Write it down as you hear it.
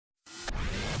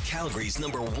Calgary's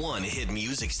 #1 hit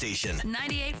music station.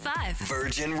 98.5.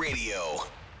 Virgin Radio.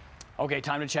 Okay,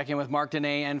 time to check in with Mark,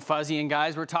 Danae, and Fuzzy. And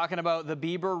guys, we're talking about the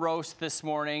Bieber roast this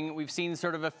morning. We've seen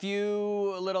sort of a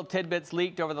few little tidbits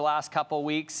leaked over the last couple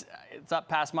weeks. It's up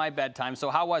past my bedtime, so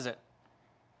how was it?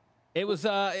 It was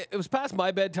past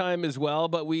my bedtime as well,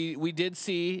 but we did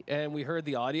see and we heard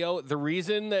the audio. The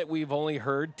reason that we've only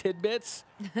heard tidbits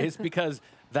is because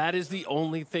that is the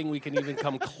only thing we can even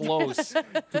come close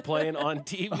to playing on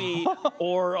TV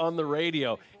or on the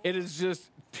radio. It is just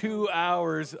 2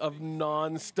 hours of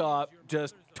nonstop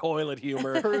just toilet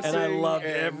humor, and I loved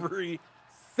every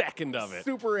second of it.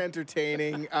 Super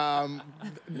entertaining.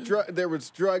 There was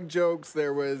drug jokes.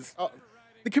 There was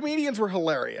the comedians were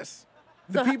hilarious.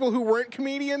 The people who weren't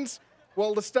comedians,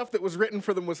 well, the stuff that was written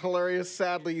for them was hilarious.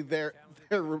 Sadly, their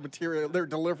material, their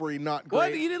delivery, not great.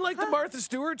 What? You didn't like the Martha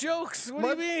Stewart jokes?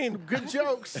 What do you mean? Good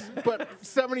jokes, but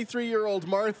 73-year-old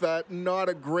Martha, not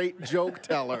a great joke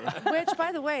teller. Which,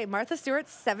 by the way, Martha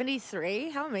Stewart's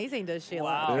 73. How amazing does she look?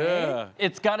 Yeah.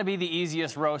 It's got to be the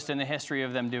easiest roast in the history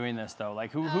of them doing this, though.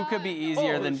 Like, who could be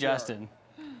easier than sure. Justin?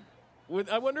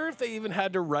 I wonder if they even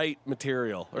had to write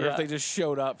material, or if they just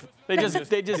showed up. They just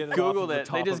did it off Googled of the it.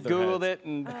 top They of just their Googled heads. it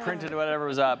and printed whatever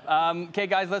was up. Okay,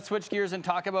 guys, let's switch gears and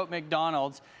talk about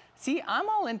McDonald's. See, I'm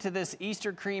all into this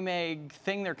Easter cream egg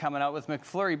thing they're coming out with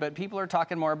McFlurry, but people are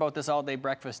talking more about this all-day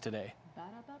breakfast today.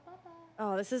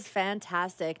 Oh, this is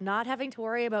fantastic. Not having to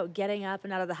worry about getting up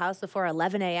and out of the house before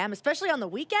 11 a.m., especially on the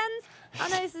weekends. How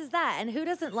nice is that? And who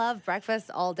doesn't love breakfast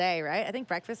all day, right? I think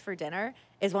breakfast for dinner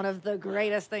is one of the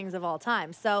greatest things of all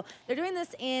time. So they're doing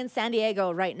this in San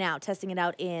Diego right now, testing it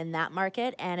out in that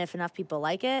market. And if enough people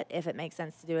like it, if it makes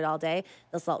sense to do it all day,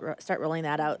 they'll start rolling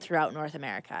that out throughout North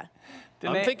America.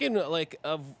 I'm thinking like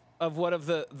of what of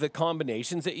the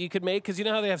combinations that you could make, because you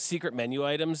know how they have secret menu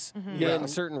items in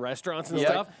certain restaurants and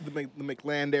stuff? The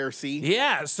McLand Air C.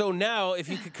 Yeah, so now if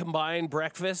you could combine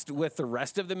breakfast with the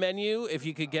rest of the menu, if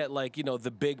you could get like, you know, the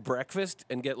big breakfast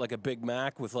and get like a Big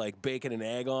Mac with like bacon and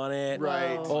egg on it.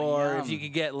 Right. Or if you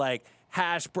could get like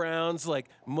hash browns like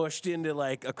mushed into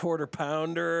like a quarter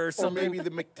pounder or something. Or maybe the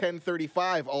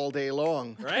McX1035 all day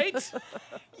long. Right?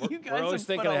 You guys always have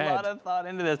thinking put a ahead. lot of thought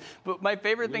into this. But my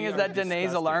favorite thing is that Danae's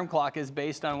disgusting. alarm clock is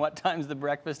based on what times the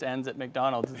breakfast ends at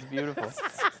McDonald's. It's beautiful.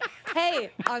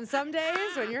 Hey, on some days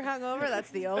when you're hungover,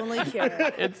 that's the only cure.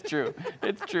 It's true.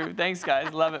 It's true. Thanks,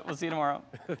 guys. Love it. We'll see you tomorrow.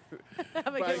 Have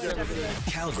a good one,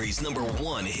 everybody. Calgary's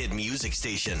 #1 hit music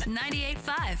station.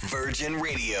 98.5. Virgin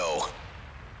Radio.